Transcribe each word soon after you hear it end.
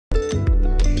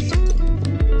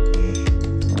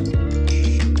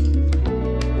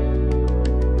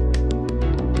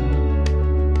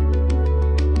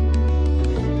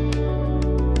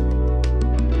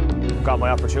my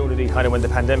opportunity kind of when the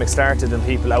pandemic started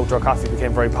and outdoor coffee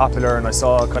became very popular, and I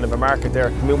saw kind of a market there.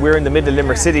 I mean, we're in the middle of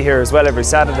Limerick City here as well every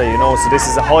Saturday, you know, so this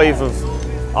is a hive of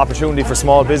opportunity for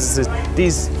small businesses.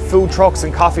 These food trucks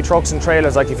and coffee trucks and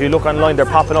trailers, like if you look online, they're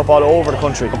popping up all over the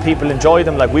country. People enjoy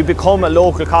them. Like, we've become a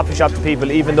local coffee shop to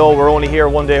people, even though we're only here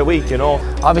one day a week, you know.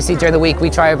 Obviously during the week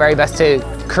we try our very best to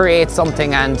create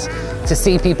something, and to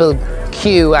see people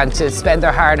queue and to spend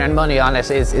their hard-earned money on it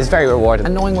is very rewarding.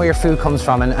 And knowing where your food comes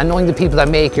from and knowing the people that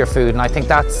make your food, and I think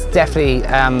that's definitely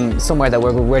somewhere that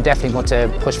we're definitely going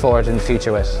to push forward in the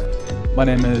future with. My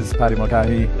name is Paddy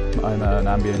Mulcahy. I'm an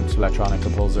ambient electronic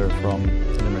composer from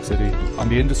Limerick City. On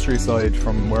the industry side,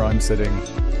 from where I'm sitting,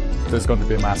 there's going to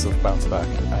be a massive bounce back,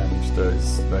 and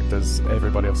there's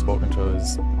everybody I've spoken to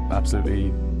is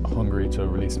absolutely hungry to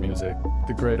release music.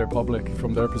 The greater public,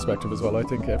 from their perspective as well, I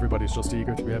think everybody's just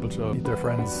eager to be able to meet their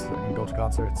friends and go to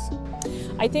concerts.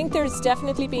 I think there's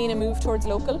definitely been a move towards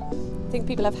local. I think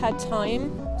people have had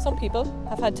time, some people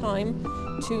have had time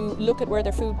to look at where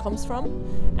their food comes from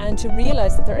and to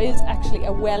realise that there is actually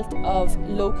a wealth of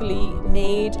locally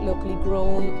made, locally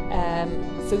grown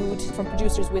food from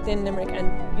producers within Limerick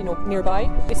and, you know, nearby.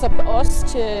 It's up to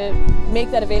us to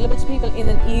make that available to people in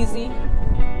an easy,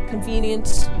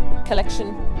 convenient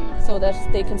collection so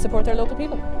that they can support their local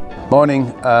people.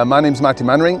 Morning, my name's Marty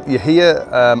Mannering. You're here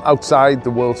outside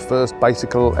the world's first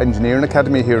bicycle engineering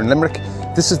academy here in Limerick.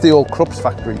 This is the old Krupp's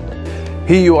factory.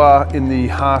 Here you are in the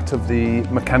heart of the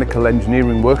mechanical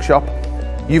engineering workshop.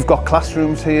 You've got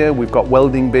classrooms here, we've got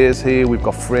welding bays here, we've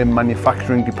got frame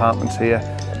manufacturing departments here.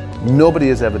 Nobody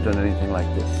has ever done anything like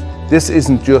this. This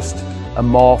isn't just a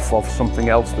morph of something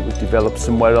else that was developed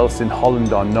somewhere else in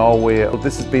Holland or Norway.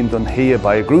 This has been done here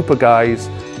by a group of guys,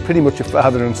 pretty much a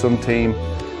father and son team.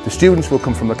 The students will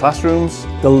come from the classrooms,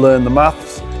 they'll learn the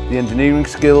maths, the engineering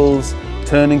skills,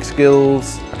 turning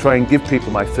skills. I try and give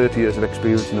people my 30 years of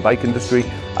experience in the bike industry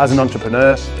as an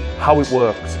entrepreneur, how it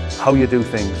works, how you do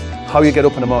things, how you get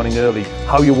up in the morning early,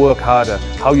 how you work harder,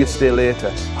 how you stay later,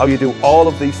 how you do all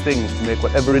of these things to make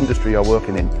whatever industry you're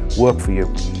working in work for you.